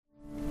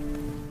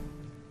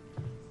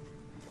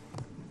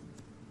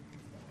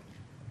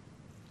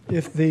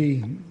If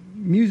the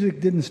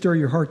music didn't stir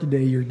your heart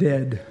today, you're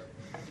dead.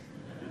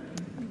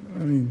 I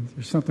mean,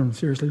 there's something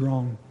seriously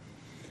wrong.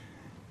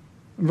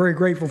 I'm very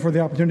grateful for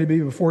the opportunity to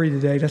be before you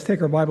today. Let's take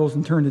our Bibles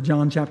and turn to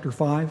John chapter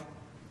 5.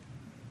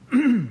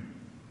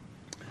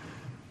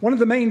 One of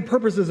the main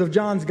purposes of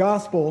John's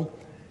gospel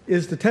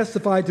is to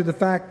testify to the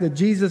fact that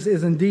Jesus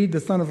is indeed the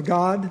Son of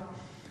God,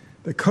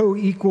 the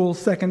co-equal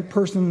second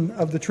person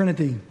of the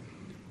Trinity.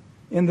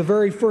 In the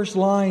very first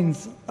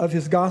lines of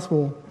his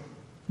gospel,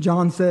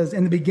 John says,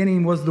 "In the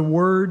beginning was the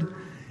Word,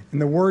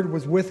 and the Word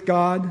was with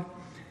God,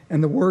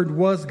 and the Word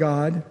was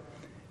God.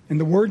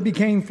 And the Word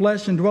became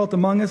flesh and dwelt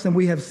among us, and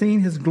we have seen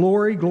His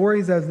glory,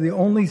 glories as the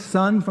only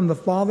Son from the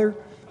Father,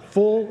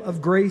 full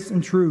of grace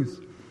and truth."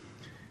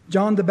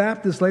 John the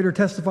Baptist later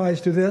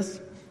testifies to this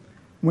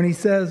when he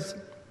says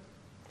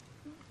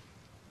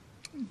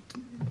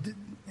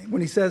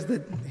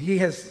that he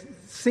has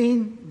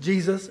seen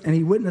Jesus and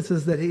he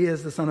witnesses that He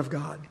is the Son of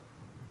God.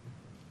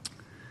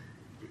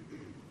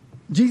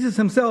 Jesus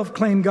himself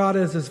claimed God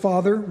as his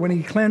Father when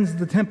he cleansed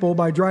the temple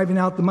by driving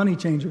out the money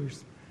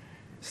changers,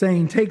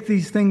 saying, "Take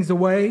these things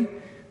away.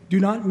 Do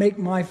not make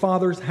my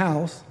Father's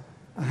house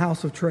a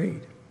house of trade."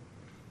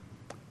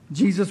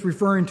 Jesus,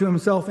 referring to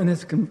himself in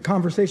his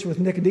conversation with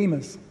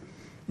Nicodemus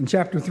in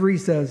chapter 3,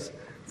 says,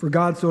 "For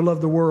God so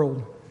loved the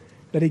world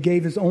that He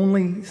gave His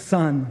only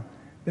Son,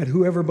 that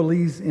whoever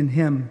believes in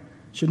Him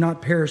should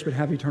not perish but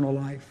have eternal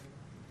life.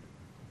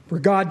 For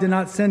God did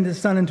not send His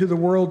Son into the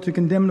world to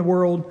condemn the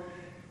world,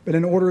 but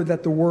in order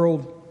that the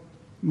world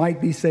might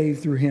be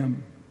saved through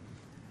Him."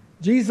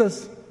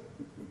 Jesus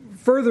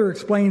further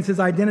explains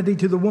His identity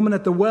to the woman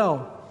at the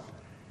well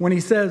when He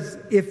says,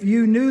 "If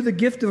you knew the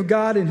gift of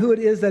God and who it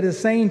is that is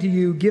saying to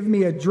you, 'Give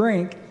me a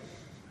drink,'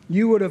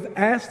 you would have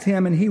asked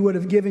Him and He would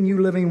have given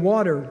you living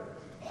water."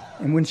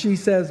 And when she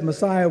says,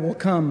 "Messiah will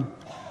come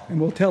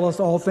and will tell us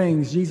all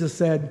things," Jesus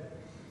said,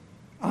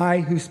 "I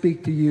who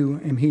speak to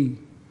you am He."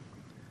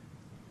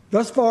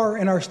 Thus far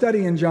in our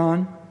study in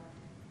John,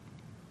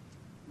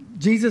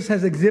 Jesus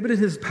has exhibited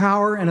His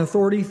power and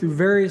authority through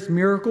various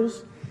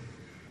miracles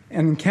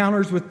and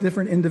encounters with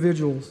different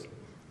individuals.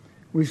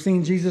 We've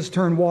seen Jesus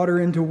turn water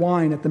into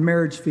wine at the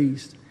marriage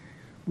feast.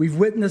 We've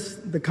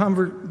witnessed the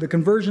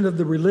conversion of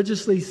the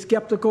religiously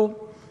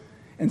skeptical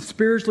and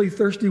spiritually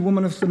thirsty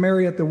woman of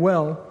Samaria at the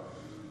well,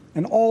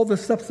 and all the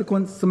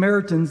subsequent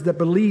Samaritans that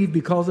believed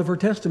because of her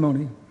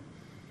testimony.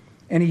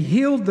 And He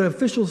healed the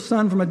official's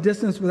son from a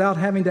distance without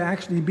having to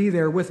actually be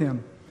there with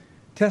him,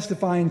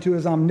 testifying to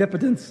His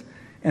omnipotence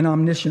and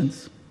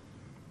omniscience.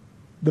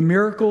 The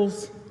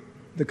miracles,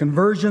 the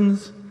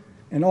conversions,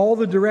 and all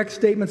the direct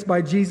statements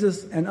by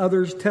Jesus and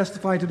others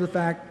testify to the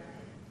fact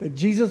that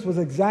Jesus was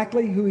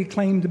exactly who He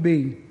claimed to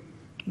be,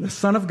 the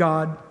Son of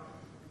God,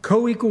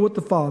 co-equal with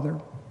the Father.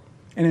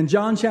 And in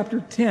John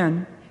chapter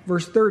 10,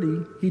 verse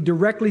 30, He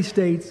directly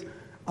states,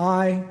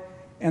 "I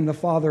and the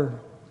Father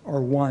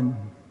are one."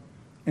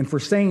 And for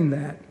saying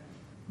that,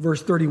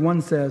 verse 31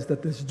 says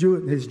that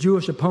his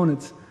Jewish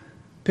opponents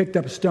picked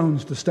up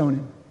stones to stone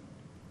Him.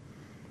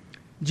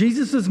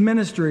 Jesus'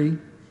 ministry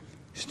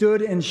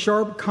stood in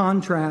sharp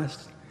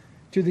contrast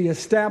to the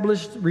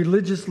established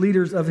religious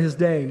leaders of His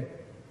day.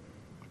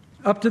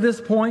 Up to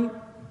this point,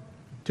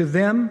 to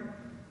them,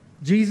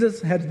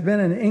 Jesus had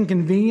been an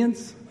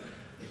inconvenience,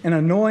 an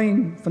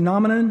annoying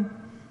phenomenon,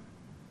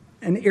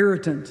 an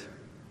irritant.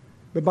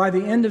 But by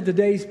the end of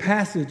today's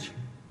passage,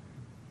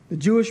 the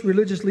Jewish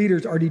religious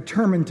leaders are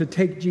determined to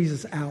take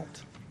Jesus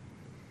out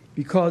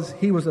because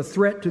He was a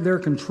threat to their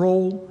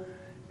control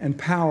and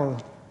power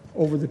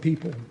over the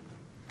people.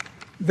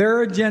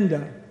 Their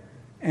agenda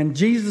and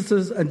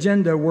Jesus'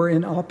 agenda were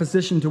in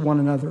opposition to one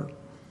another.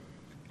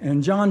 And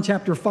in John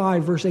chapter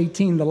 5, verse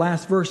 18, the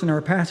last verse in our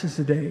passage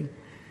today,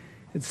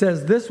 it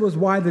says, "This was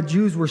why the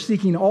Jews were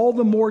seeking all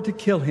the more to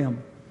kill Him,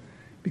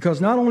 because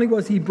not only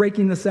was He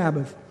breaking the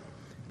Sabbath,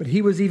 but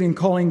He was even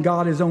calling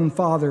God His own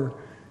Father,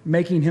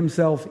 making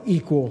Himself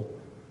equal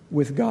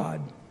with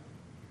God."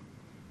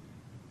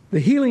 The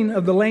healing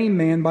of the lame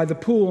man by the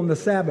pool on the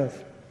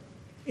Sabbath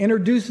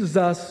introduces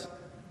us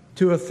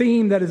to a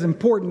theme that is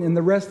important in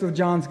the rest of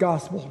John's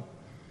gospel.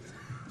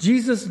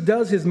 Jesus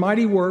does His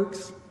mighty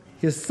works,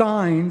 His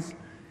signs,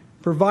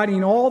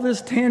 providing all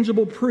this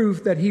tangible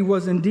proof that He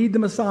was indeed the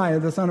Messiah,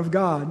 the Son of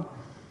God.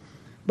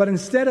 But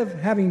instead of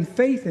having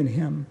faith in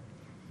Him,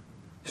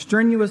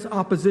 strenuous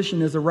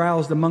opposition is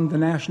aroused among the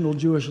national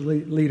Jewish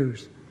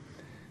leaders.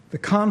 The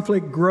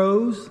conflict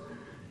grows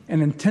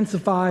and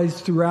intensifies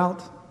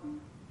throughout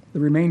the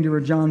remainder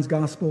of John's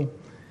gospel,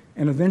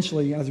 and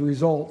eventually, as a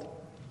result,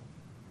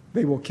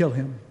 they will kill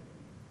Him.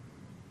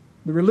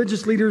 The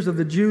religious leaders of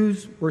the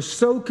Jews were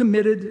so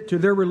committed to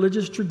their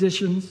religious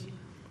traditions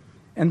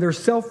and their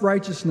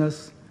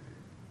self-righteousness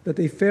that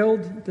they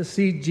failed to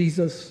see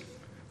Jesus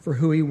for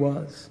who He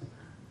was,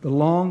 the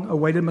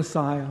long-awaited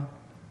Messiah,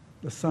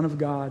 the Son of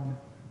God,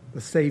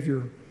 the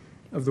Savior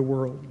of the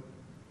world.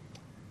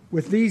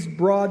 With these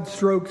broad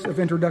strokes of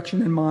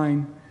introduction in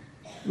mind,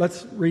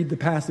 let's read the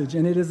passage.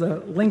 And it is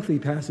a lengthy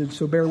passage,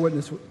 so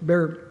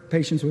bear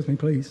patience with me,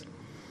 please.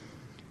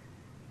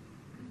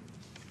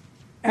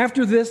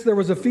 After this, there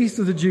was a feast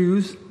of the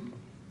Jews,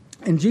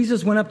 and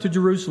Jesus went up to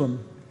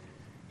Jerusalem.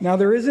 Now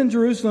there is in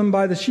Jerusalem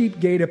by the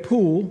sheep gate a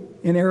pool,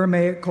 in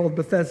Aramaic called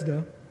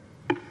Bethesda,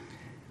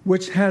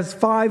 which has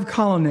 5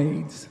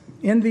 colonnades.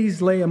 In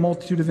these lay a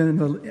multitude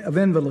of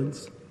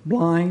invalids,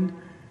 blind,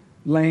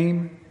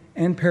 lame,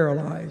 and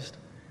paralyzed.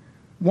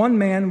 One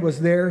man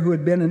was there who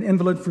had been an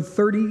invalid for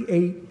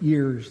 38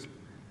 years.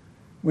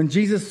 When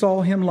Jesus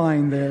saw him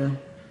lying there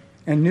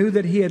and knew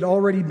that he had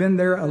already been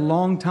there a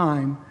long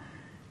time,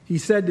 he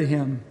said to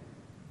him,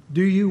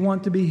 "Do you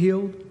want to be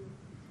healed?"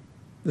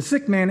 The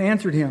sick man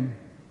answered him,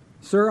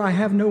 "Sir, I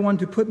have no one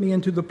to put me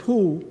into the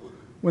pool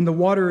when the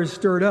water is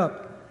stirred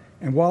up,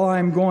 and while I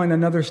am going,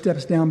 another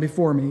steps down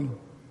before me."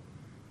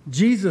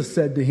 Jesus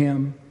said to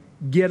him,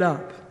 "Get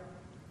up,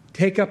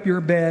 take up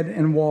your bed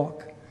and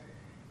walk."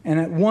 And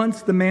at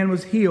once the man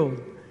was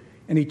healed,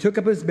 and he took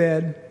up his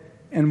bed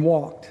and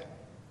walked.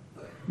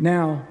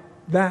 Now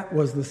that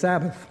was the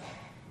Sabbath.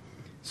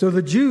 So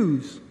the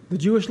Jews, the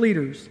Jewish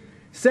leaders,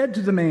 said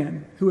to the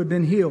man who had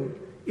been healed,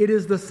 "It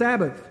is the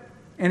Sabbath,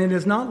 and it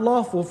is not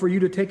lawful for you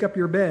to take up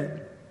your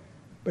bed."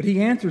 But he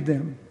answered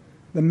them,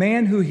 "The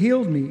man who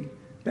healed me,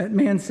 that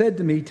man said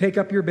to me, 'Take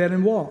up your bed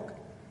and walk.'"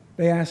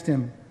 They asked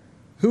him,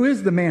 "Who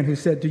is the man who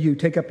said to you,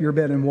 'Take up your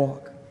bed and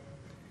walk'?"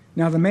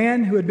 Now the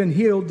man who had been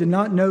healed did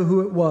not know who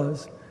it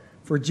was,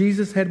 for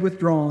Jesus had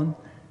withdrawn,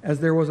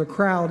 as there was a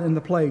crowd in the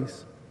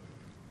place.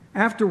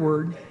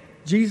 Afterward,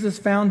 Jesus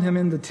found him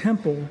in the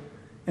temple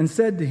and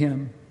said to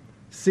him,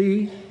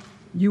 "See,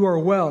 you are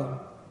well.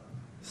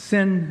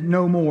 Sin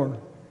no more,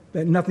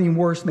 that nothing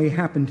worse may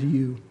happen to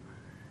you."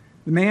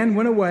 The man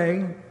went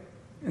away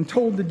and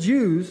told the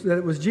Jews that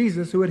it was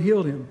Jesus who had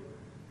healed him.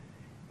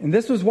 And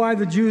this was why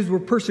the Jews were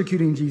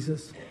persecuting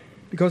Jesus,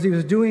 because he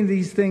was doing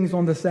these things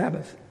on the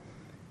Sabbath.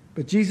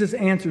 But Jesus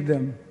answered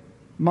them,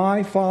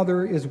 "My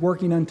Father is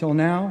working until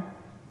now,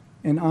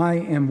 and I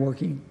am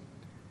working."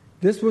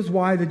 This was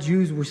why the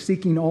Jews were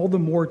seeking all the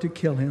more to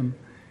kill him,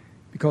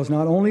 because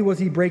not only was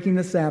he breaking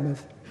the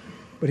Sabbath,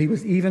 but he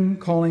was even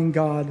calling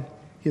God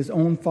his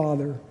own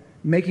Father,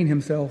 making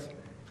himself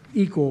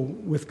equal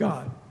with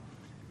God.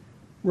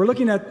 We're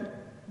looking at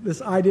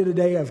this idea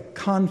today of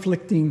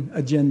conflicting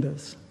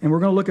agendas, and we're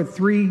going to look at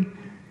 3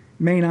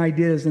 main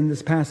ideas in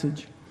this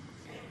passage.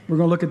 We're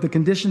going to look at the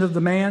condition of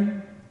the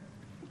man,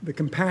 the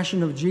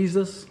compassion of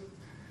Jesus,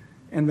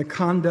 and the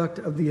conduct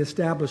of the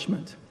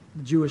establishment,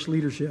 the Jewish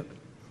leadership.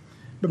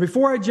 But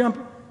before I jump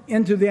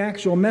into the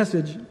actual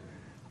message,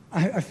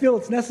 I feel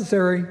it's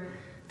necessary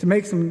to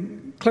make some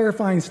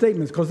clarifying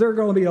statements, because there are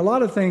going to be a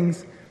lot of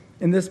things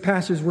in this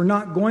passage we're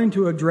not going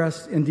to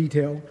address in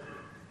detail,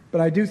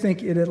 but I do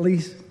think it at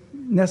least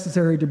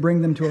necessary to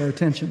bring them to our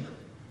attention.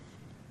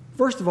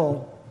 First of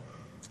all,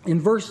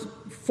 in verse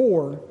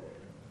 4,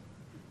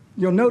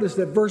 you'll notice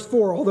that verse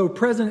 4, although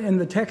present in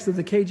the text of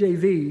the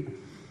KJV,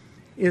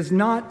 is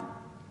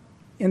not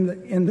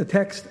in the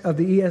text of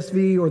the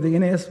ESV or the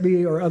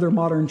NASB or other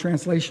modern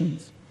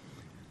translations.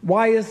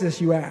 Why is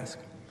this, you ask?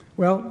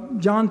 Well,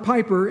 John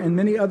Piper and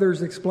many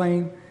others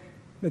explain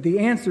that the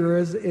answer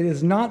is it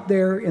is not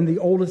there in the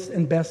oldest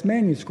and best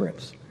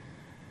manuscripts.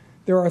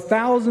 There are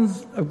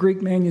thousands of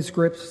Greek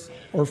manuscripts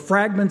or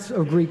fragments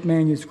of Greek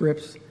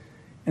manuscripts,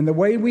 and the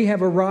way we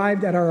have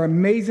arrived at our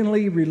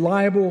amazingly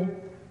reliable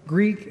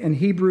Greek and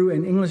Hebrew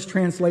and English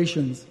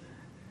translations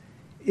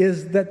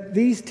is that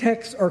these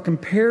texts are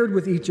compared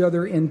with each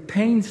other in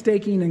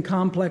painstaking and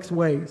complex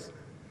ways,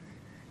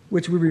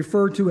 which we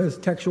refer to as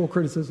textual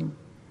criticism.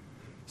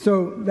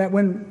 So that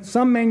when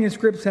some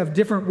manuscripts have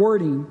different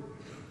wording,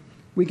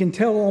 we can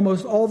tell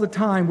almost all the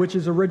time which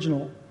is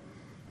original.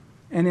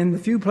 And in the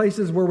few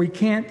places where we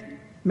can't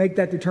make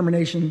that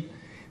determination,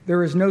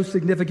 there is no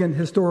significant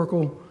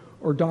historical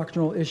or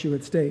doctrinal issue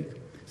at stake.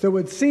 So it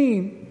would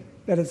seem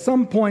that at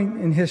some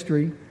point in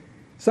history,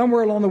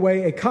 somewhere along the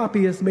way, a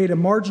copyist made a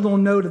marginal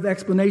note of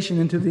explanation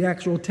into the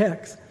actual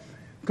text,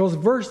 because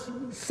verse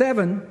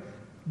 7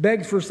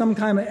 begs for some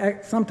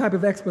type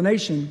of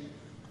explanation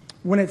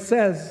when it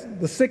says,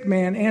 "The sick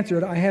man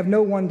answered, 'I have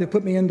no one to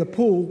put me in the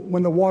pool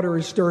when the water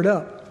is stirred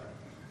up.'"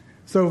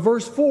 So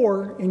verse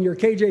 4 in your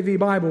KJV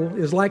Bible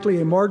is likely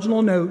a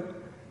marginal note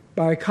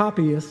by a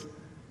copyist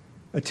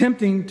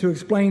attempting to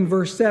explain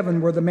verse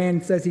 7 where the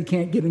man says he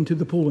can't get into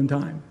the pool in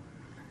time.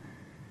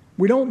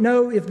 We don't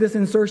know if this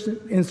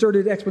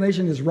inserted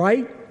explanation is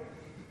right,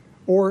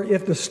 or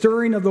if the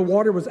stirring of the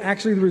water was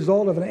actually the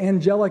result of an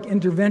angelic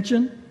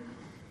intervention.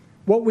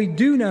 What we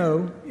do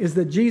know is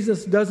that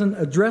Jesus doesn't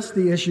address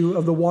the issue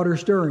of the water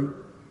stirring.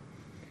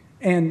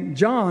 And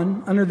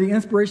John, under the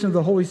inspiration of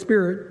the Holy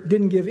Spirit,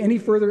 didn't give any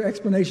further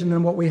explanation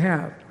than what we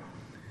have.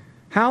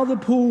 How the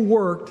pool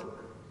worked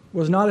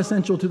was not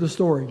essential to the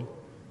story.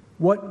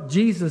 What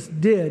Jesus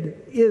did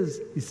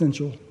is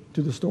essential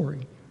to the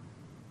story.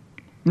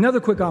 Another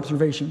quick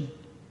observation.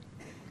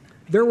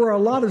 There were a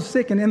lot of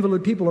sick and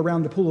invalid people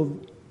around the pool of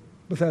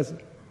Bethesda.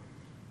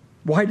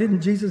 Why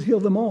didn't Jesus heal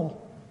them all?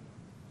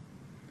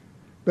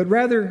 But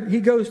rather,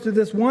 he goes to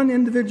this one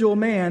individual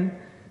man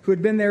who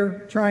had been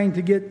there trying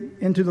to get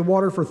into the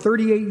water for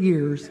 38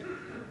 years,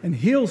 and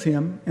heals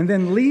him, and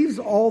then leaves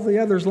all the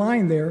others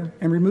lying there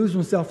and removes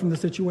himself from the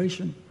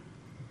situation.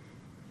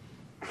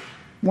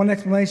 One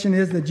explanation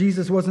is that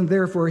Jesus wasn't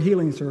there for a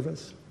healing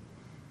service.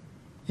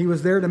 He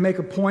was there to make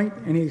a point,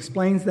 and he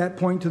explains that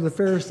point to the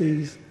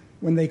Pharisees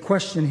when they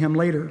question him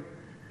later.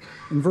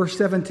 In verse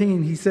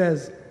 17, he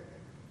says,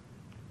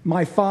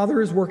 "My Father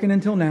is working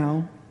until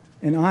now,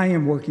 and I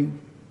am working."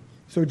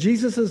 So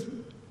Jesus'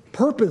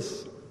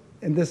 purpose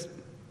in this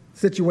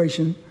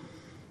situation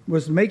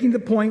was making the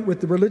point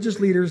with the religious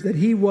leaders that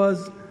he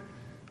was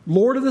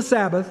Lord of the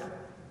Sabbath,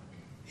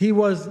 he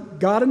was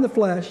God in the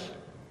flesh,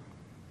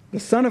 the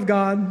Son of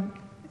God,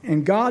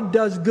 and God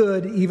does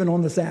good even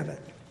on the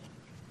Sabbath.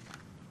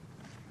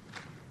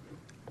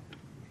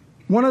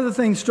 One of the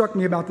things struck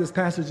me about this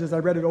passage as I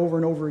read it over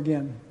and over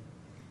again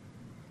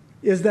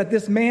is that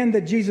this man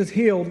that Jesus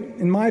healed,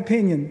 in my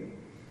opinion,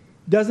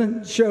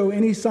 doesn't show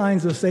any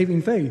signs of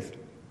saving faith.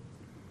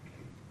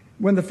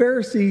 When the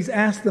Pharisees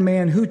asked the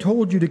man, "Who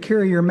told you to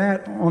carry your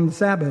mat on the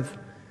Sabbath?"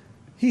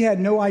 he had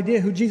no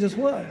idea who Jesus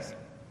was.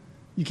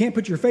 You can't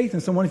put your faith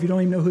in someone if you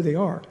don't even know who they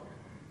are.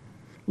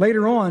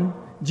 Later on,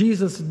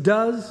 Jesus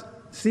does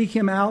seek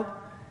him out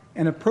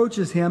and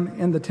approaches him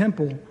in the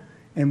temple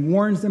and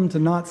warns them to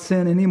not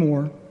sin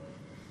anymore,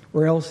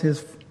 or else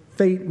his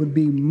fate would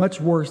be much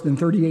worse than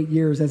 38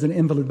 years as an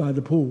invalid by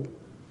the pool.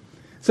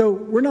 So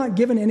we're not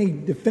given any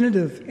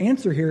definitive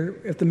answer here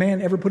if the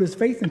man ever put his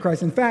faith in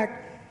Christ. In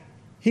fact,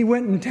 he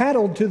went and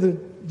tattled to the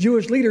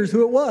Jewish leaders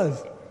who it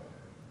was,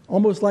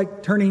 almost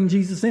like turning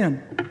Jesus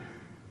in.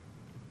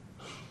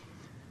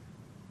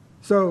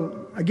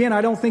 So, again, I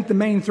don't think the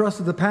main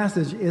thrust of the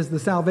passage is the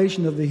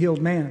salvation of the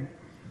healed man,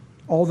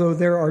 although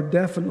there are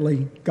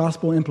definitely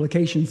gospel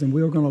implications, and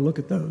we're going to look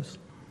at those.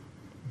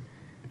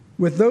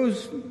 With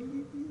those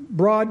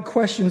broad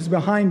questions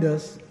behind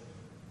us,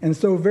 and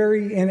so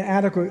very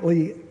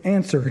inadequately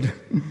answered,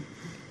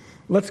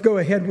 let's go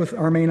ahead with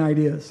our main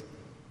ideas.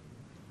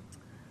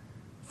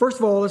 First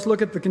of all, let's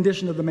look at the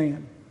condition of the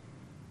man.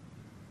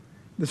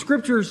 The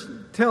scriptures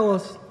tell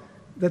us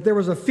that there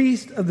was a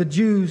feast of the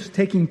Jews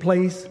taking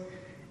place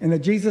and that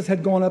Jesus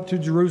had gone up to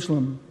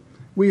Jerusalem.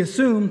 We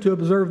assume to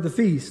observe the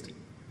feast.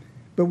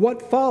 But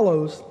what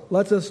follows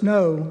lets us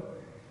know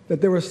that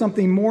there was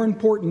something more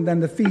important than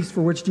the feast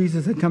for which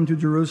Jesus had come to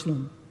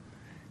Jerusalem.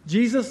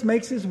 Jesus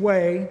makes his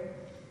way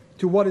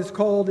to what is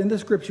called in the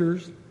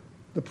scriptures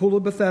the Pool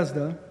of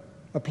Bethesda,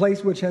 a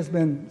place which has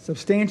been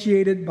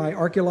substantiated by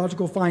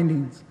archaeological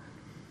findings.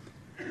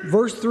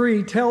 Verse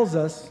 3 tells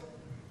us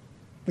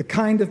the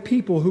kind of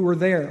people who were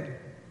there.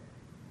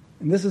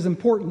 And this is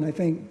important, I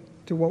think,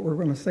 to what we're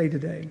going to say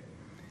today.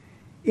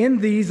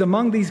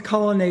 Among these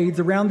colonnades,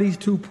 around these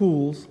two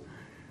pools,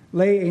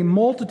 lay a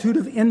multitude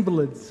of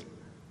invalids,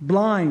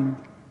 blind,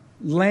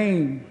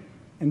 lame,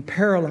 and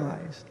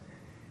paralyzed.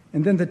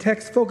 And then the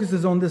text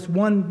focuses on this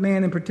one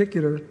man in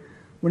particular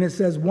when it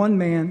says one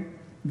man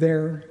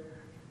there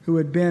who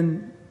had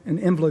been an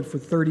invalid for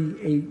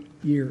 38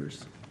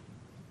 years.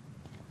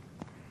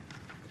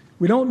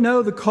 We don't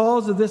know the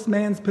cause of this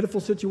man's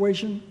pitiful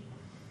situation,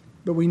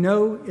 but we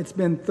know it's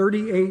been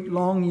 38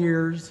 long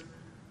years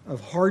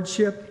of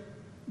hardship,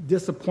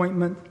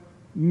 disappointment,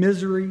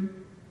 misery,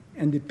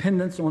 and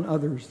dependence on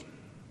others.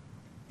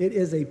 It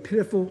is a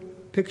pitiful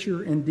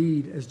picture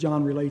indeed, as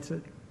John relates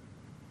it.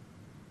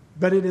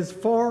 But it is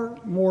far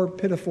more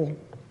pitiful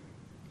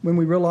when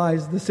we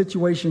realize the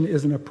situation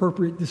is an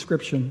appropriate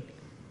description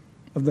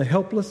of the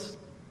helpless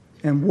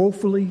and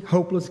woefully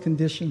hopeless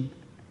condition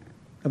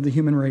of the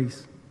human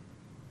race.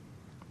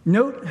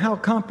 Note how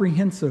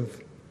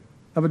comprehensive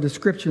of a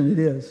description it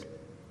is.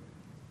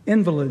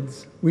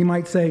 Invalids, we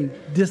might say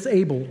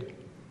disabled,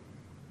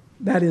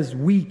 that is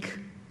weak,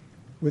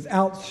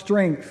 without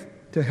strength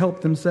to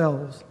help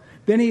themselves.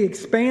 Then he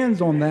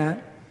expands on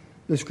that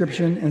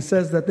description and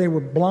says that they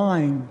were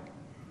blind,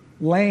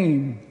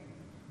 lame,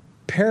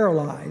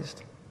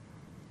 paralyzed.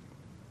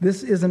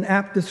 This is an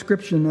apt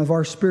description of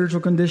our spiritual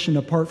condition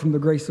apart from the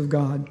grace of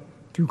God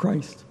through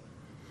Christ.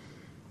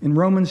 In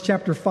Romans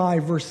chapter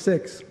 5, verse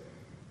 6,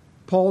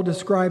 Paul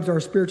describes our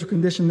spiritual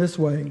condition this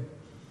way: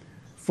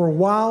 "For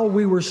while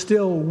we were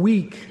still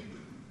weak,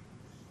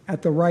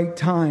 at the right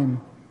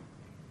time,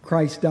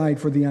 Christ died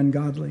for the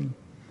ungodly."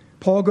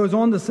 Paul goes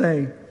on to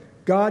say,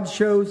 God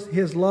shows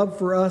his love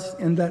for us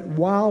in that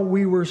while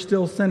we were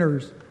still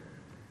sinners,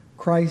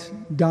 Christ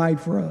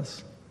died for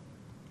us.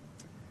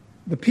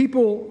 The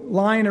people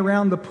lying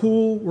around the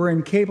pool were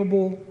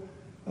incapable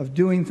of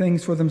doing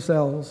things for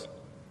themselves.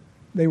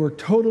 They were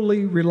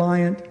totally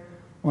reliant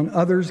on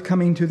others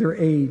coming to their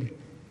aid,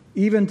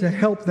 even to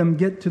help them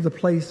get to the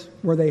place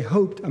where they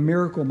hoped a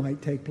miracle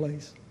might take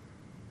place.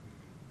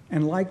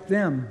 And like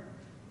them,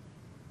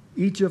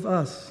 each of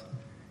us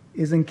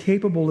is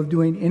incapable of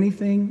doing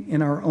anything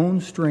in our own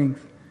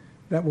strength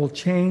that will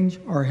change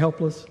our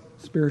helpless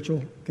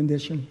spiritual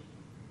condition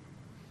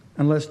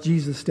unless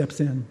Jesus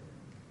steps in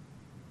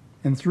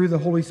and through the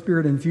Holy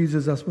Spirit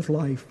infuses us with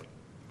life.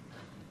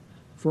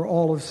 For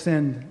all have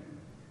sinned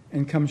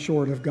and come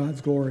short of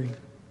God's glory.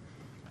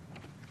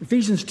 In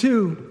Ephesians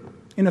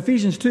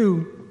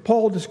 2,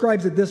 Paul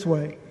describes it this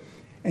way: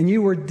 And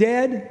you were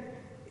dead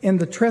in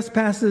the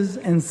trespasses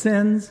and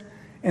sins,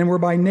 and were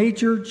by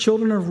nature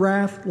children of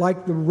wrath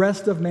like the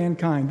rest of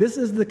mankind. This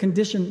is the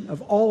condition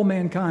of all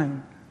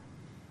mankind.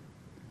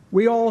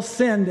 We all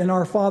sinned in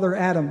our father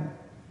Adam.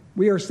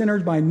 We are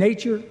sinners by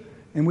nature,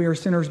 and we are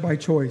sinners by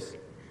choice.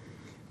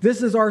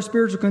 This is our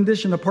spiritual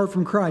condition apart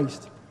from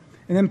Christ.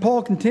 And then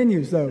Paul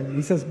continues, though.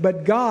 He says,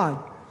 but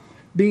God,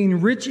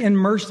 being rich in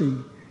mercy,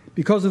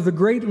 because of the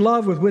great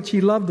love with which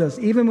he loved us,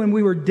 even when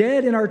we were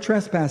dead in our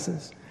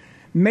trespasses,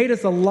 made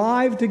us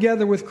alive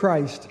together with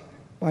Christ.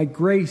 By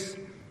grace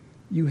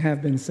you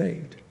have been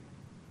saved.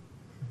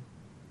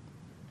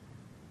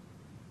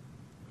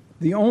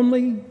 The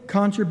only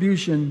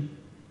contribution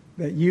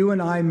that you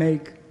and I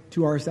make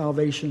to our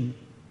salvation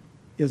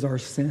is our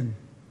sin.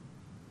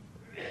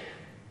 Let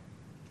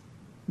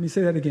me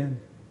say that again.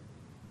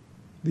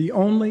 The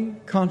only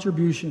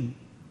contribution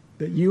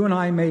that you and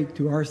I make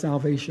to our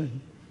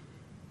salvation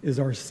is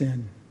our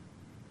sin.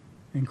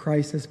 And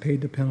Christ has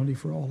paid the penalty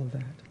for all of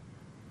that.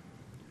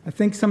 I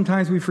think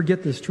sometimes we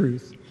forget this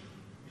truth.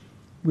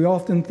 We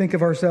often think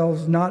of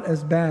ourselves not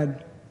as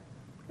bad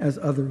as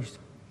others.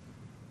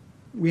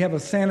 We have a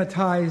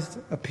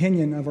sanitized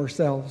opinion of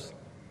ourselves.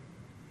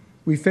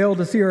 We fail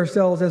to see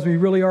ourselves as we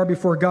really are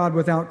before God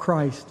without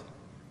Christ.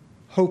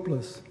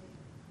 Hopeless.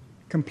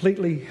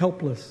 Completely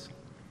helpless.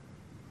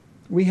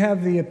 We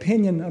have the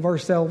opinion of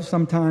ourselves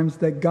sometimes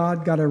that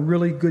God got a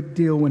really good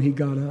deal when he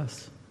got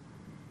us.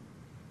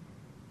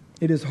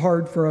 It is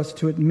hard for us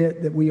to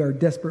admit that we are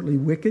desperately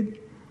wicked,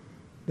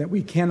 that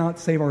we cannot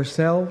save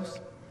ourselves,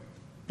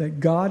 that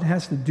God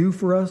has to do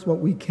for us what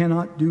we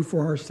cannot do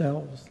for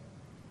ourselves.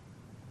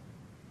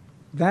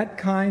 That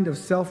kind of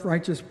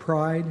self-righteous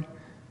pride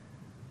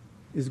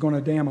is going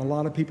to damn a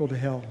lot of people to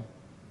hell,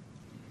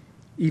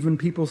 even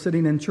people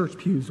sitting in church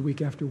pews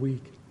week after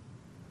week.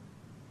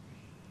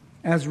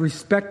 As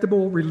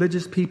respectable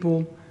religious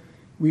people,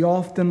 we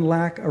often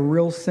lack a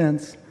real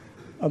sense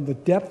of the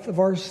depth of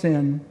our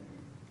sin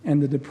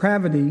and the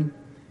depravity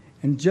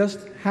and just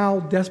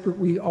how desperate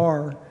we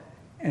are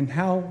and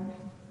how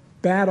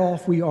bad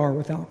off we are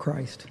without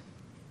Christ.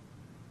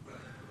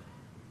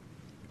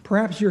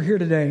 Perhaps you're here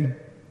today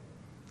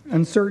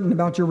uncertain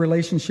about your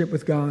relationship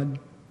with God.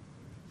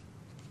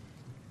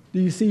 Do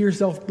you see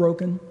yourself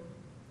broken?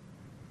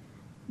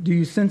 Do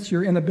you sense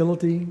your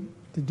inability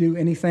to do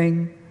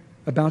anything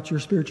about your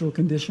spiritual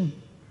condition?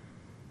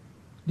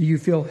 Do you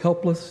feel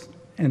helpless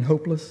and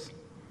hopeless?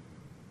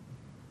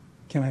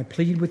 Can I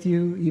plead with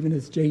you, even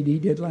as J.D.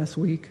 did last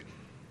week?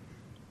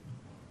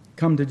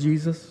 Come to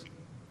Jesus.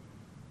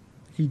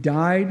 He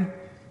died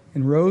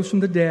and rose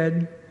from the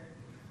dead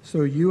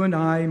so you and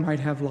I might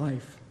have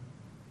life,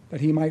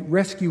 that he might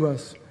rescue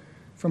us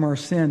from our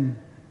sin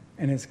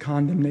and its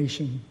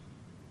condemnation.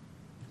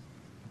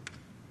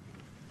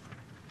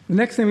 The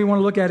next thing we want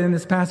to look at in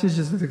this passage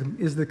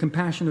is the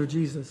compassion of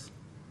Jesus.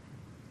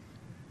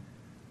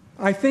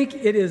 I think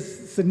it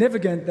is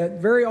significant that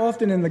very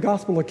often in the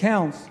gospel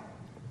accounts,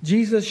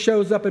 Jesus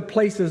shows up at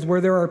places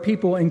where there are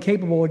people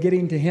incapable of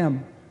getting to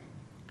him.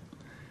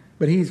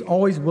 But he's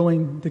always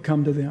willing to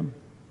come to them.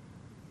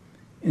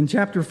 In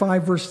chapter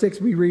 5, verse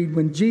 6, we read,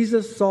 when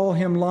Jesus saw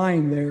him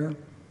lying there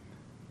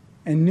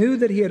and knew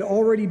that he had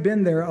already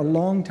been there a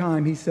long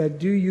time, he said,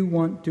 do you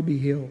want to be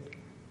healed?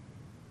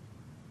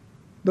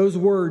 Those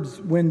words,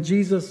 when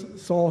Jesus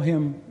saw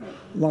him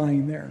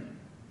lying there.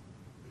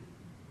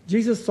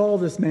 Jesus saw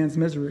this man's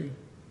misery.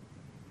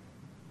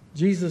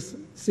 Jesus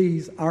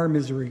sees our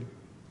misery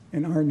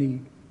and our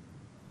need.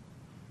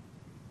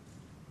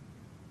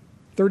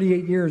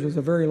 38 years was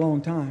a very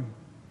long time.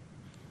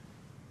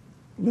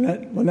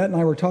 Lynette and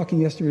I were talking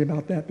yesterday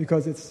about that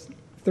because it's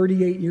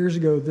 38 years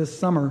ago this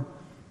summer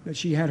that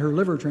she had her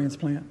liver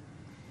transplant.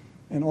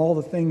 And all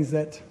the things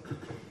that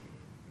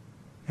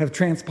have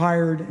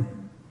transpired,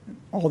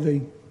 all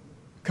the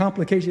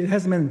complications. It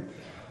hasn't been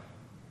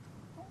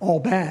all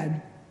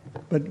bad,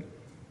 but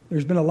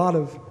there's been a lot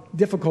of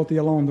difficulty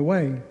along the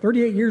way.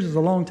 38 years is a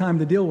long time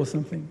to deal with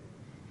something.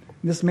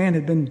 This man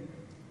had been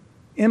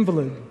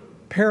invalid,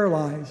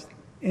 paralyzed,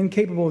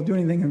 incapable of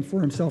doing anything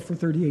for himself for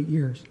 38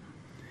 years.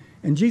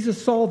 And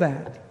Jesus saw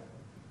that.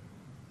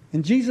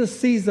 And Jesus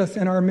sees us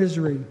in our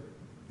misery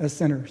as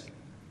sinners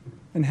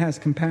and has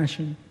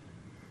compassion.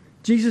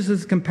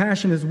 Jesus'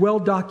 compassion is well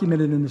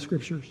documented in the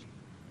Scriptures.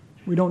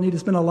 We don't need to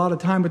spend a lot of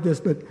time with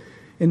this, but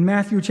in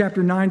Matthew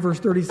chapter 9, verse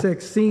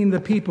 36, seeing the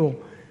people,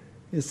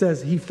 it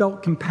says he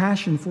felt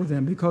compassion for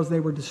them because they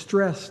were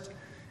distressed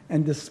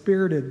and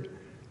dispirited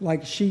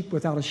like sheep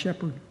without a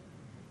shepherd.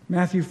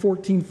 Matthew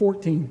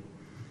 14:14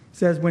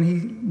 says when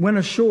he went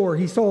ashore,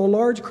 he saw a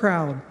large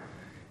crowd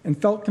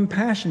and felt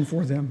compassion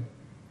for them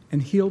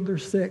and healed their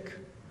sick.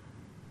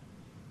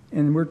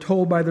 And we're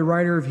told by the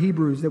writer of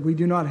Hebrews that we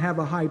do not have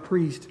a high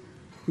priest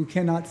who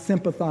cannot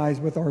sympathize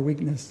with our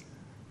weakness.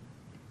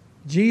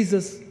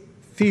 Jesus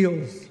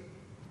feels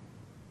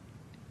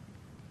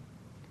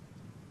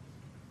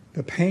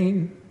the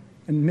pain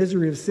and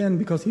misery of sin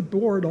because he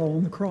bore it all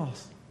on the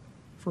cross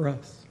for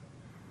us.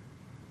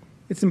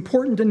 It's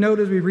important to note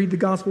as we read the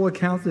gospel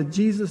accounts that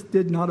Jesus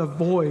did not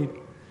avoid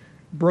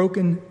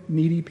broken,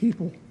 needy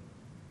people.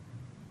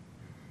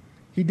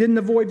 He didn't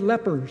avoid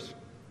lepers.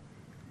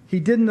 He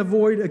didn't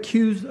avoid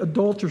accused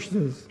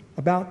adulteresses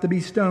about to be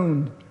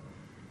stoned.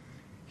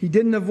 He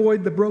didn't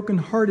avoid the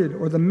brokenhearted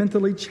or the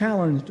mentally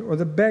challenged or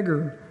the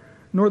beggar,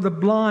 nor the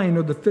blind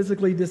or the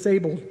physically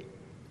disabled.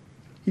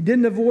 He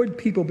didn't avoid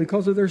people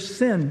because of their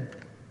sin.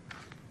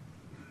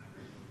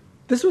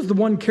 This was the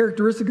one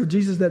characteristic of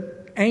Jesus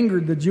that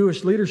angered the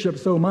Jewish leadership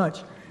so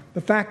much,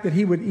 the fact that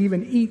he would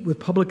even eat with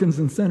publicans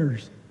and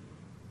sinners.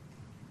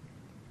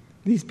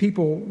 These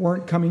people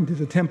weren't coming to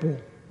the temple,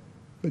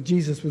 but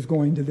Jesus was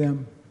going to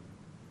them.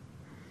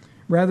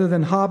 Rather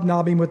than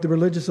hobnobbing with the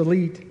religious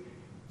elite,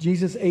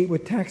 Jesus ate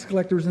with tax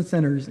collectors and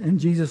sinners, and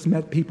Jesus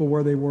met people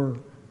where they were.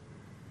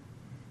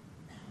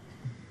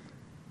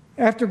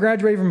 After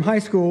graduating from high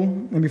school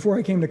and before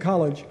I came to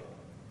college,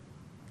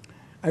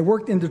 I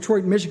worked in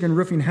Detroit, Michigan,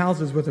 roofing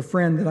houses with a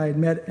friend that I had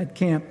met at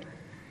camp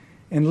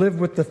and lived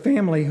with the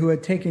family who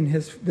had taken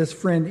this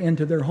friend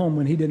into their home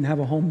when he didn't have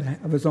a home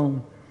of his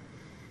own.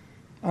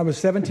 I was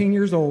 17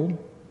 years old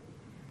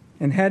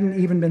and hadn't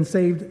even been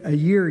saved a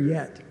year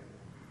yet.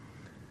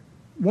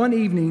 One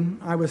evening,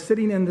 I was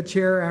sitting in the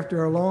chair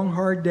after a long,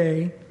 hard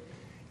day,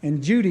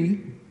 and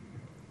Judy,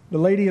 the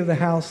lady of the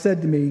house,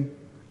 said to me,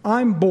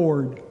 "I'm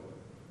bored.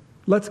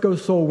 Let's go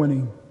soul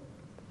winning."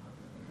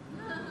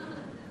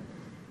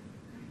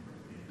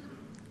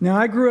 Now,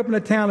 I grew up in a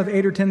town of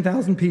 8,000 or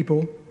 10,000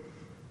 people.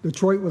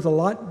 Detroit was a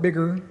lot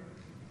bigger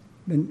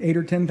than 8,000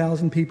 or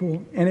 10,000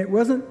 people, and it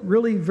wasn't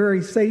really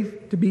very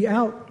safe to be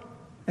out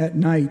at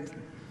night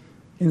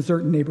in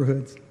certain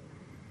neighborhoods.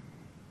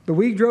 But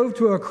we drove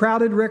to a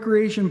crowded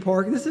recreation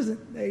park. This is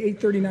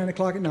 8:30, 9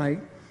 o'clock at night.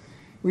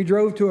 We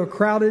drove to a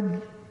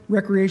crowded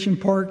recreation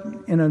park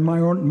in a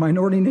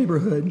minority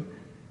neighborhood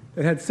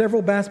that had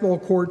several basketball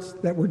courts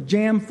that were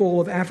jam full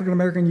of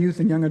African-American youth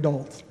and young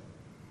adults.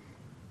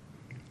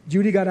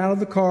 Judy got out of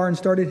the car and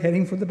started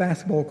heading for the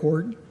basketball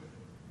court,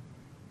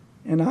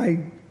 and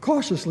I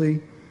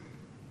cautiously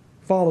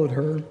followed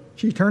her.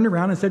 She turned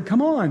around and said,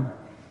 "Come on."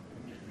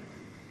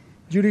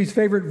 Judy's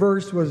favorite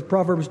verse was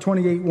Proverbs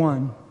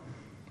 28:1.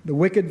 "The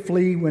wicked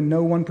flee when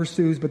no one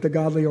pursues, but the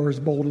godly are as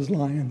bold as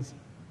lions."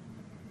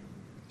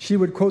 She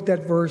would quote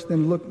that verse,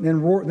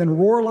 then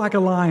roar like a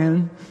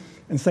lion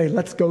and say,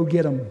 "Let's go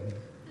get them."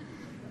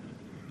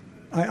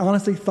 I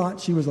honestly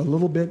thought she was a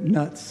little bit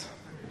nuts,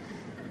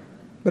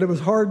 but it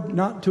was hard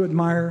not to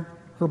admire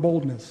her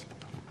boldness.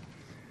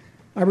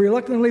 I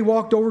reluctantly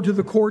walked over to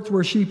the courts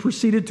where she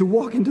proceeded to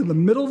walk into the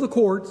middle of the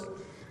courts,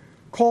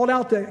 called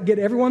out to get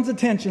everyone's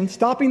attention,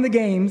 stopping the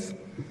games.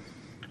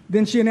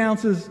 Then she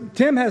announces,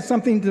 "Tim has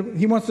something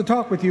he wants to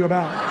talk with you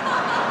about."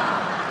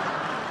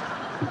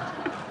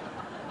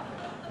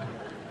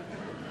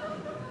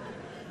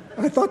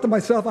 I thought to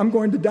myself, I'm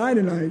going to die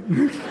tonight.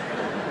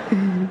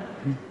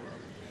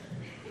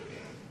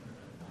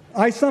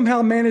 I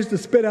somehow managed to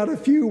spit out a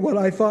few what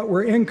I thought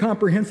were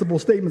incomprehensible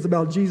statements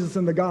about Jesus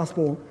and the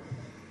gospel.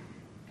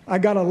 I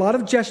got a lot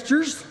of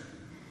gestures,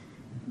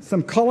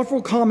 some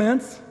colorful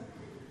comments,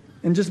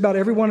 and just about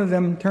every one of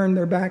them turned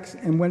their backs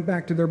and went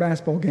back to their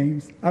basketball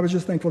games. I was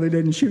just thankful they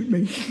didn't shoot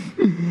me.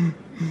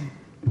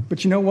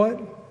 But you know what?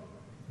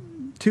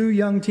 2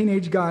 young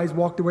teenage guys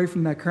walked away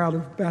from that crowd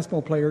of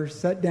basketball players,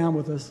 sat down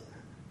with us,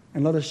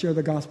 and let us share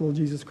the gospel of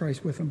Jesus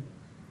Christ with them.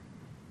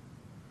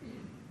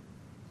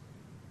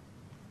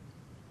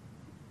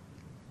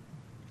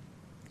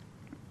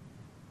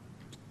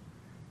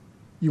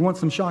 You want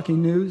some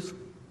shocking news?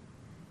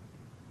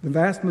 The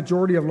vast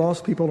majority of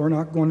lost people are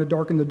not going to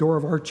darken the door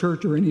of our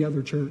church or any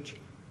other church.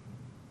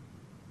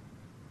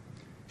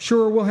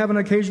 Sure, we'll have an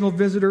occasional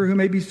visitor who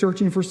may be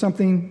searching for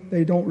something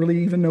they don't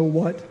really even know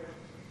what.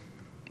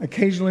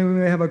 Occasionally, we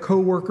may have a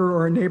coworker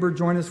or a neighbor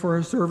join us for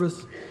a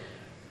service.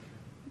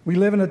 We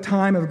live in a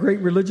time of great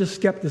religious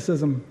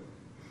skepticism,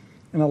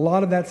 and a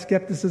lot of that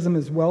skepticism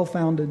is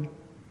well-founded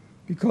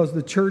because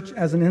the church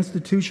as an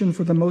institution,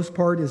 for the most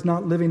part, is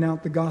not living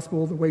out the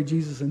gospel the way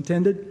Jesus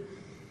intended.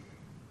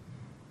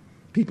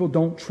 People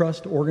don't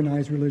trust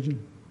organized religion.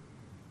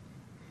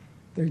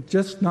 They're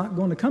just not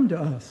going to come to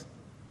us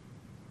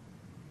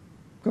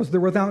because they're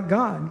without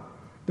God.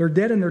 They're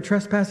dead in their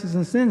trespasses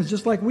and sins,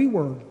 just like we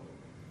were,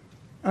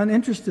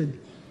 uninterested.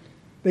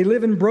 They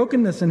live in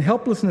brokenness and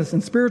helplessness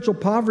and spiritual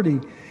poverty.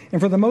 And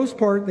for the most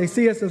part, they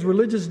see us as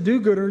religious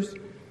do-gooders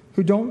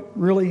who don't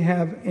really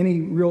have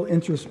any real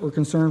interest or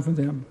concern for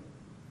them.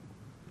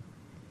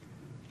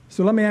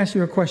 So let me ask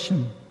you a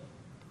question.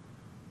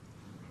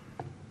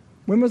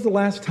 When was the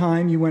last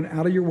time you went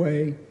out of your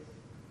way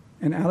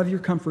and out of your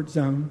comfort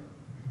zone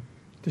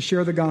to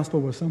share the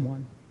gospel with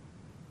someone?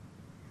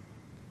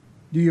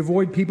 Do you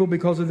avoid people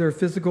because of their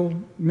physical,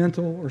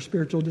 mental, or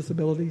spiritual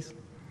disabilities?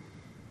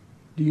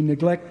 Do you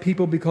neglect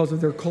people because of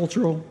their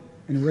cultural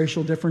and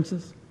racial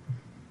differences?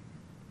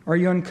 Are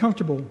you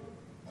uncomfortable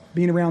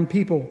being around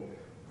people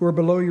who are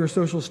below your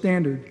social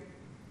standard,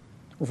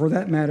 or for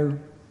that matter,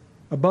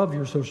 above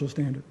your social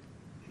standard?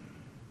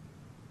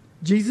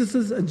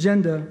 Jesus'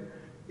 agenda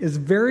is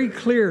very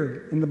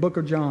clear in the book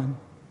of John,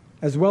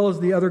 as well as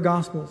the other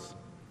Gospels.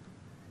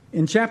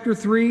 In chapter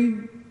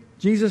 3,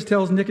 Jesus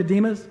tells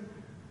Nicodemus,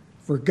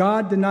 "For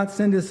God did not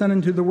send his Son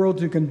into the world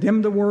to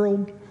condemn the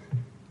world,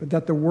 but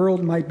that the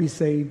world might be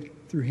saved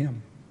through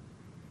him."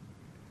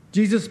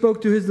 Jesus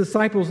spoke to his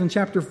disciples in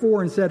chapter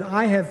 4 and said,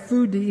 "I have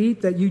food to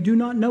eat that you do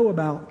not know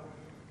about.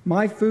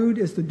 My food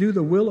is to do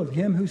the will of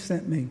him who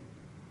sent me."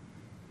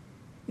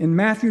 In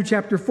Matthew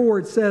chapter 4,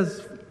 it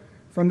says,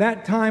 "From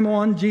that time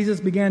on, Jesus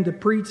began to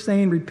preach,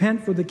 saying,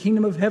 'Repent, for the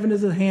kingdom of heaven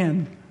is at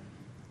hand.'"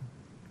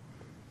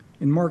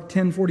 In Mark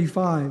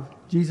 10:45,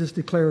 Jesus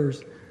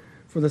declares,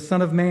 "For the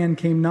Son of Man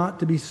came not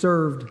to be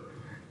served,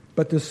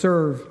 but to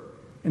serve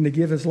and to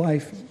give his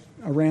life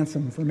a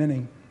ransom for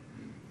many."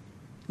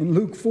 In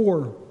Luke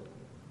 4,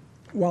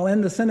 while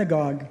in the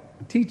synagogue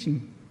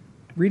teaching,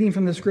 reading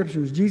from the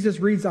scriptures, Jesus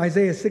reads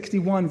Isaiah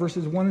 61,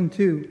 verses 1 and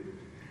 2,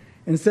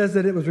 and says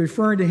that it was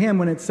referring to him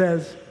when it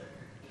says,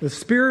 "The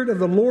Spirit of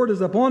the Lord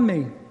is upon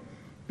me,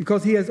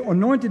 because he has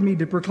anointed me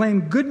to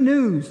proclaim good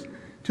news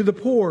to the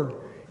poor.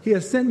 He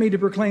has sent me to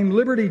proclaim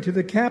liberty to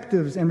the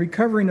captives and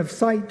recovering of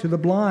sight to the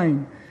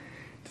blind,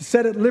 to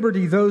set at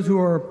liberty those who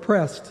are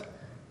oppressed,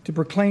 to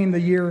proclaim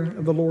the year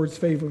of the Lord's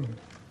favor."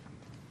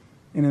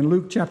 And in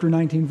Luke chapter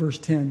 19, verse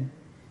 10,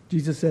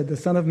 Jesus said, "The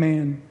Son of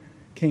Man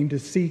came to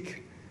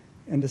seek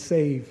and to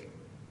save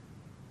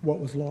what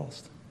was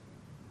lost."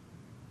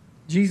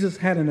 Jesus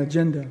had an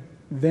agenda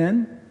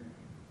then,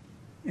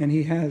 and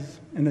he has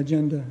an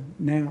agenda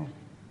now.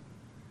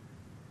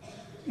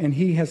 And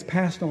he has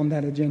passed on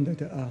that agenda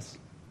to us.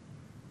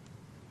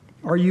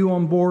 Are you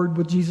on board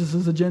with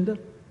Jesus' agenda?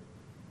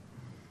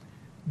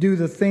 Do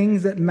the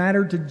things that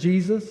matter to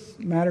Jesus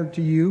matter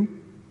to you?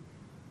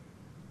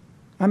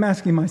 I'm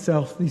asking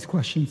myself these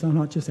questions. I'm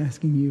not just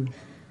asking you.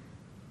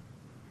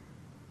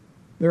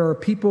 There are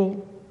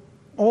people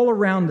all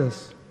around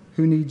us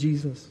who need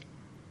Jesus.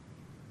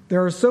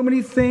 There are so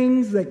many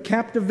things that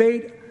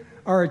captivate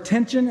our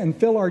attention and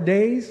fill our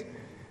days.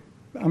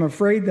 I'm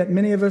afraid that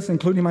many of us,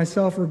 including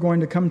myself, are going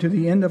to come to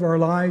the end of our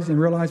lives and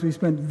realize we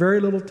spent very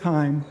little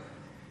time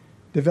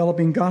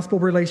developing gospel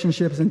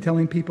relationships and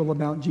telling people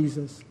about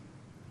Jesus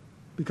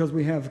because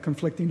we have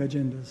conflicting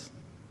agendas.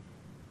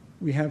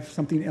 We have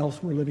something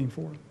else we're living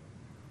for.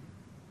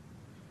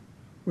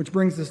 Which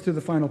brings us to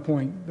the final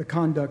point, the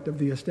conduct of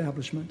the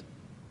establishment.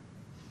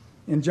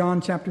 In John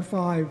chapter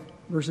 5,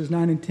 verses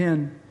 9 and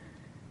 10,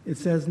 it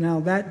says, "Now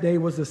that day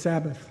was the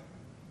Sabbath.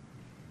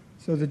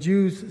 So the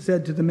Jews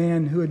said to the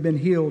man who had been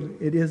healed,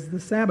 'It is the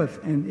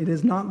Sabbath, and it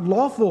is not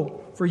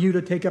lawful for you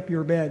to take up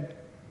your bed.'"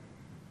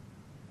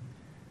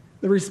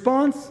 The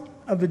response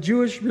of the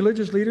Jewish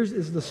religious leaders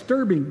is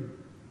disturbing.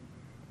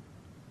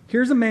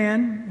 Here's a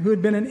man who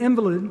had been an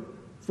invalid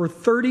for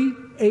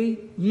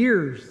 38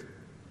 years,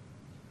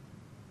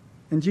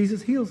 and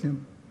Jesus heals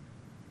him.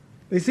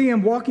 They see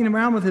him walking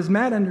around with his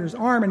mat under his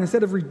arm, and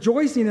instead of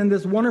rejoicing in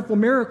this wonderful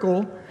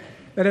miracle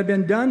that had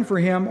been done for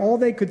him, all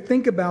they could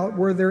think about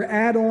were their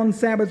add-on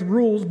Sabbath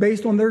rules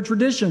based on their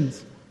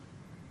traditions.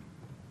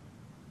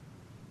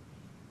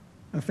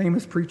 A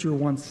famous preacher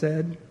once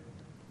said,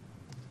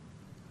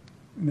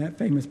 and that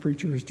famous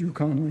preacher is Drew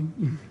Conley,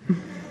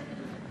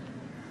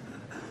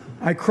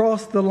 "I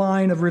crossed the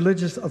line of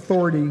religious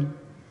authority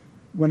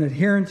when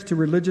adherence to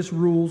religious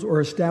rules or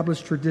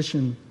established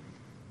tradition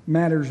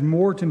matters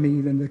more to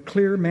me than the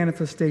clear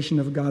manifestation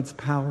of God's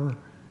power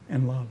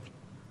and love."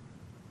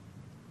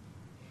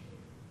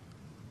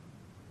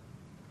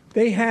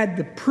 They had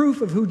the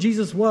proof of who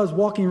Jesus was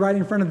walking right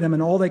in front of them,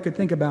 and all they could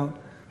think about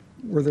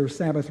were their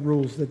Sabbath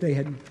rules that they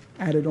had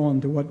added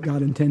on to what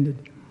God intended.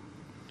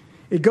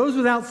 It goes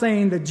without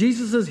saying that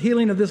Jesus'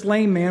 healing of this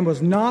lame man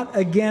was not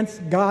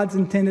against God's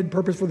intended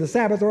purpose for the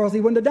Sabbath, or else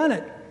he wouldn't have done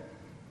it.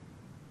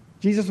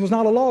 Jesus was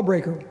not a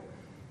lawbreaker.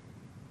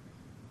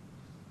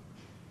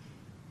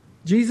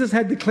 Jesus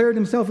had declared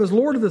himself as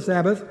Lord of the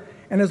Sabbath,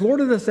 and as Lord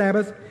of the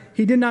Sabbath,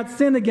 he did not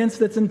sin against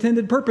its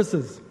intended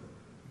purposes.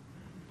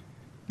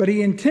 But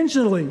he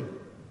intentionally,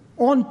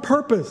 on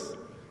purpose,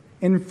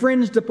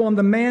 infringed upon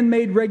the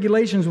man-made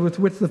regulations with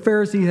which the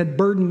Pharisees had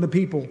burdened the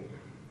people.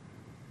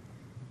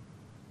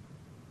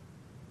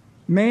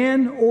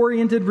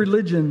 Man-oriented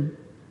religion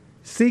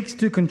seeks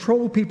to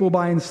control people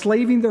by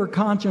enslaving their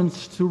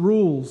conscience to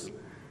rules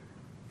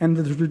and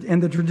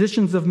the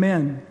traditions of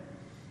men,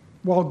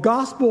 while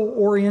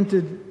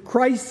gospel-oriented,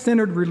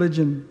 Christ-centered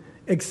religion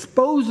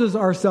exposes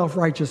our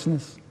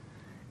self-righteousness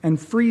and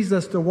frees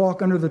us to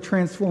walk under the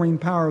transforming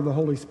power of the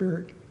Holy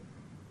Spirit.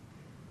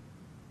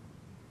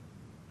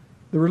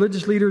 The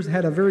religious leaders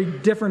had a very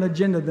different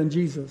agenda than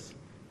Jesus.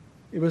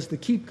 It was to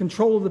keep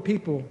control of the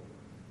people.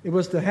 It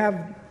was to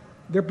have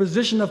their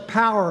position of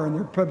power and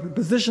their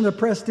position of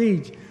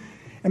prestige.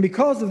 And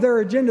because of their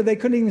agenda, they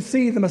couldn't even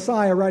see the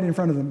Messiah right in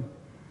front of them.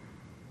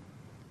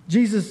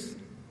 Jesus,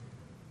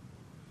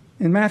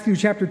 in Matthew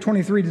chapter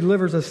 23,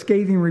 delivers a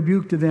scathing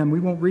rebuke to them.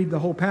 We won't read the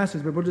whole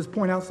passage, but we'll just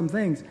point out some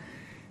things.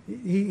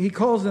 He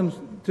calls them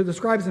to the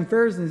scribes and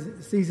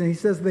Pharisees, and he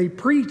says, they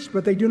preach,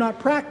 but they do not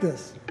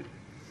practice.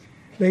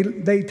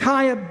 They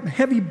tie up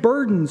heavy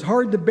burdens,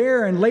 hard to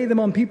bear, and lay them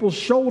on people's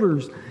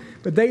shoulders,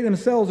 but they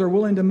themselves are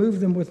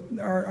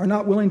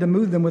not willing to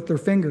move them with their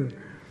finger.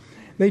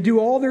 They do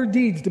all their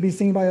deeds to be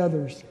seen by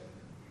others.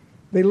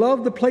 They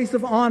love the place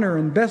of honor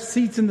and best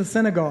seats in the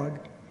synagogue.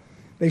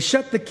 They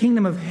shut the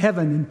kingdom of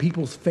heaven in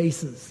people's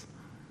faces.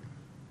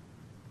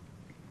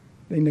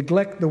 They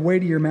neglect the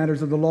weightier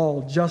matters of the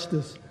law,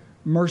 justice,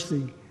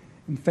 mercy,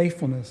 and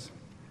faithfulness.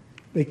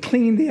 They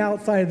clean the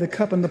outside of the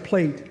cup and the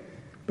plate,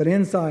 but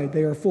inside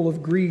they are full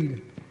of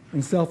greed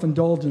and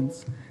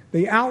self-indulgence.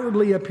 They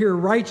outwardly appear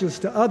righteous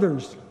to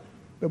others,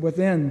 but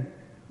within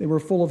they were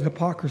full of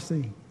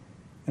hypocrisy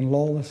and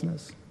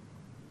lawlessness.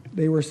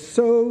 They were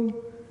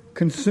so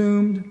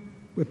consumed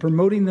with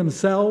promoting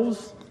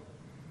themselves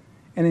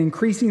and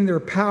increasing their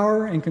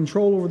power and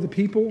control over the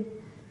people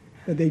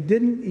that they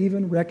didn't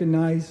even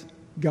recognize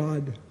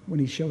God when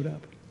He showed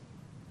up.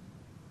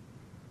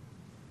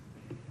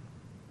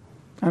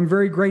 I'm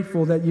very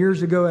grateful that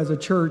years ago as a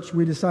church,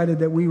 we decided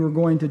that we were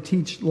going to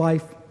teach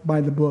life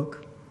by the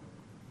book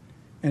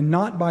and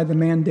not by the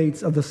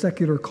mandates of the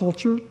secular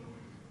culture,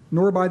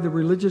 nor by the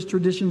religious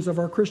traditions of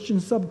our Christian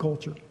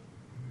subculture.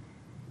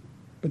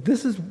 But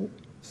this is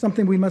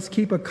something we must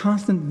keep a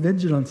constant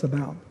vigilance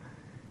about,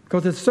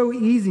 because it's so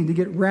easy to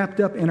get wrapped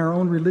up in our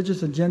own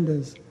religious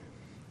agendas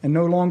and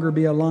no longer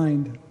be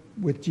aligned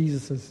with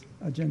Jesus'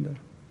 agenda.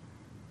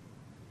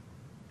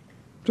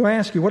 So I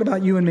ask you, what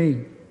about you and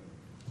me?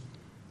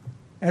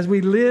 As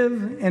we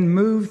live and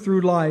move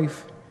through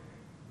life,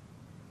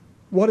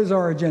 what is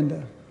our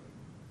agenda?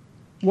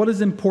 What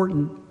is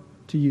important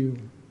to you?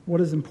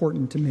 What is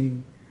important to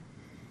me?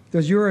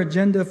 Does your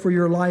agenda for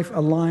your life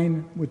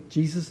align with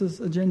Jesus'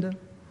 agenda?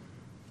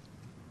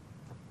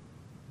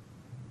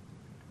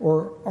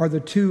 Or are the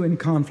two in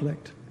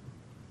conflict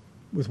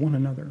with one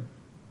another?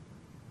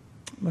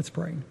 Let's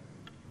pray.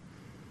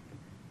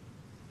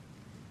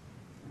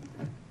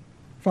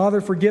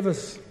 Father, forgive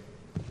us.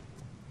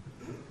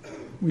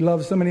 We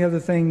love so many other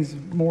things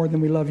more than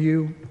we love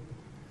you.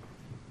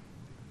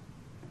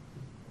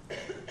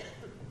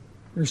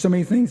 There's so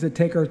many things that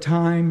take our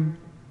time,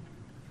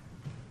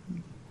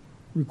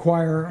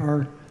 require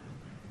our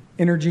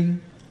energy.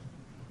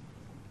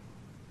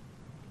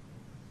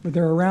 But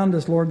they're around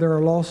us, Lord. There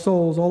are lost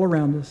souls all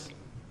around us.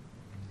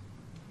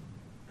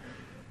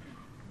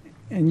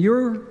 And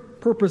your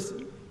purpose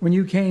when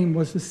you came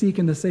was to seek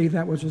and to save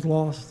that which was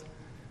lost.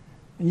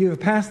 And you have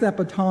passed that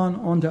baton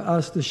on to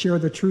us to share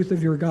the truth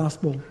of your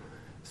gospel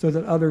so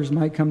that others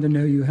might come to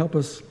know you. Help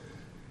us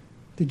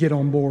to get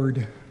on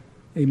board.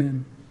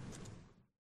 Amen.